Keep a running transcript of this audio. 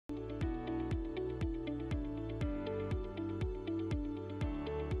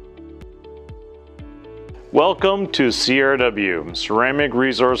Welcome to CRW, Ceramic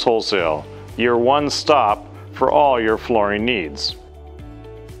Resource Wholesale, your one-stop for all your flooring needs.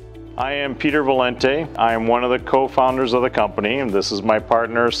 I am Peter Valente. I am one of the co-founders of the company, and this is my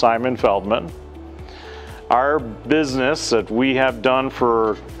partner, Simon Feldman. Our business that we have done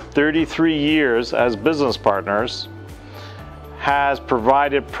for 33 years as business partners has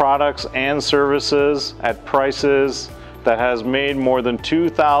provided products and services at prices that has made more than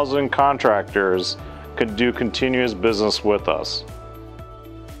 2,000 contractors could do continuous business with us.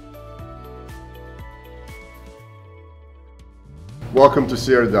 Welcome to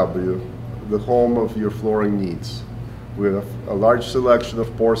CRW, the home of your flooring needs. We have a large selection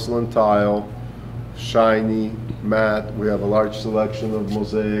of porcelain tile, shiny, matte. We have a large selection of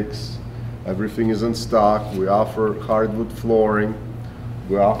mosaics. Everything is in stock. We offer hardwood flooring.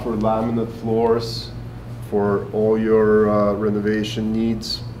 We offer laminate floors for all your renovation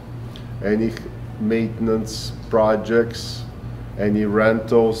needs. Any maintenance projects, any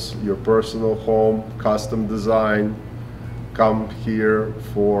rentals, your personal home, custom design, come here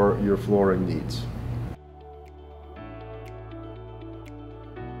for your flooring needs.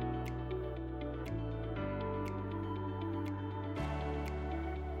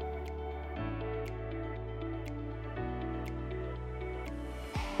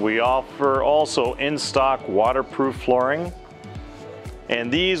 We offer also in-stock waterproof flooring, and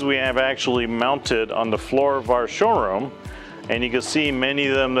these we have actually mounted on the floor of our showroom, and you can see many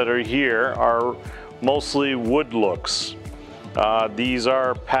of them that are here are mostly wood looks. These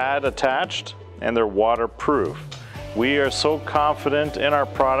are pad attached and they're waterproof. We are so confident in our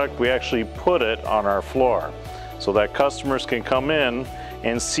product, we actually put it on our floor so that customers can come in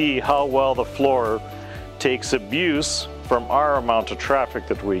and see how well the floor takes abuse from our amount of traffic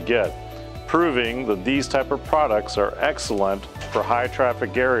that we get, proving that these type of products are excellent for high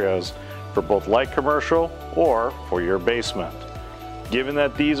traffic areas for both light commercial or for your basement. Given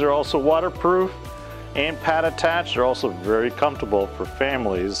that these are also waterproof and pad attached, they're also very comfortable for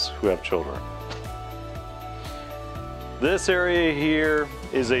families who have children. This area here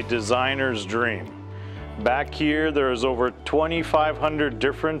is a designer's dream. Back here there's over 2,500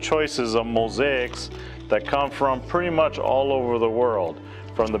 different choices of mosaics that come from pretty much all over the world,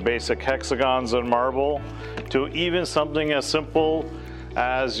 from the basic hexagons and marble to even something as simple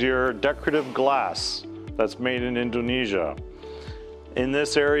as your decorative glass that's made in Indonesia. In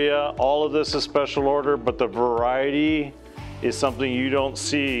this area, all of this is special order, but the variety is something you don't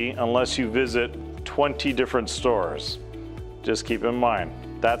see unless you visit 20 different stores. Just keep in mind,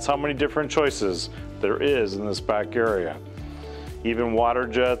 that's how many different choices there is in this back area. Even water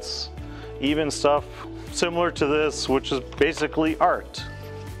jets, even stuff similar to this, which is basically art.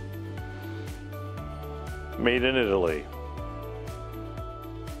 Made in Italy.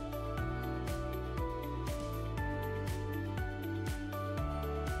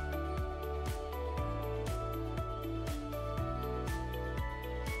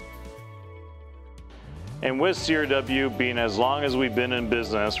 And with CRW being as long as we've been in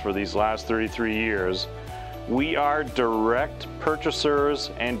business for these last 33 years, we are direct purchasers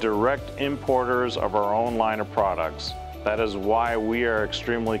and direct importers of our own line of products. That is why we are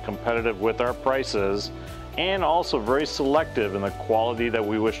extremely competitive with our prices and also very selective in the quality that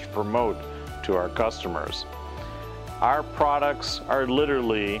we wish to promote to our customers. Our products are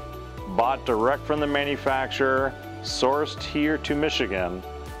literally bought direct from the manufacturer, sourced here to Michigan,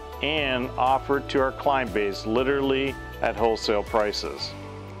 and offered to our client base literally at wholesale prices.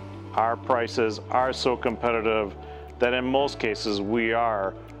 Our prices are so competitive that in most cases we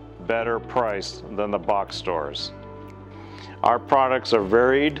are better priced than the box stores. Our products are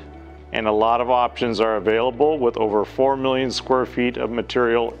varied and a lot of options are available with over 4 million square feet of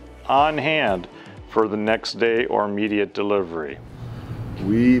material on hand for the next day or immediate delivery.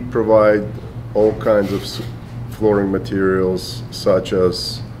 We provide all kinds of flooring materials such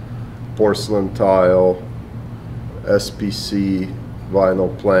as porcelain tile, SPC,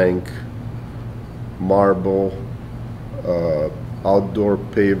 vinyl plank, marble, outdoor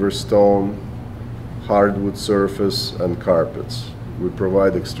paver stone, hardwood surface, and carpets. We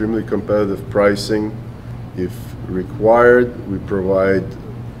provide extremely competitive pricing. If required, we provide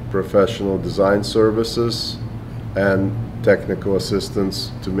professional design services and technical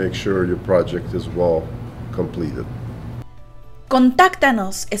assistance to make sure your project is well completed.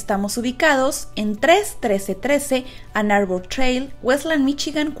 Contáctanos, estamos ubicados en 31313 Ann Arbor Trail, Westland,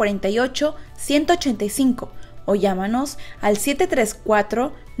 Michigan 48185 o llámanos al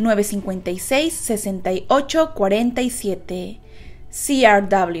 734-956-6847.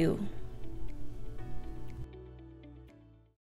 CRW.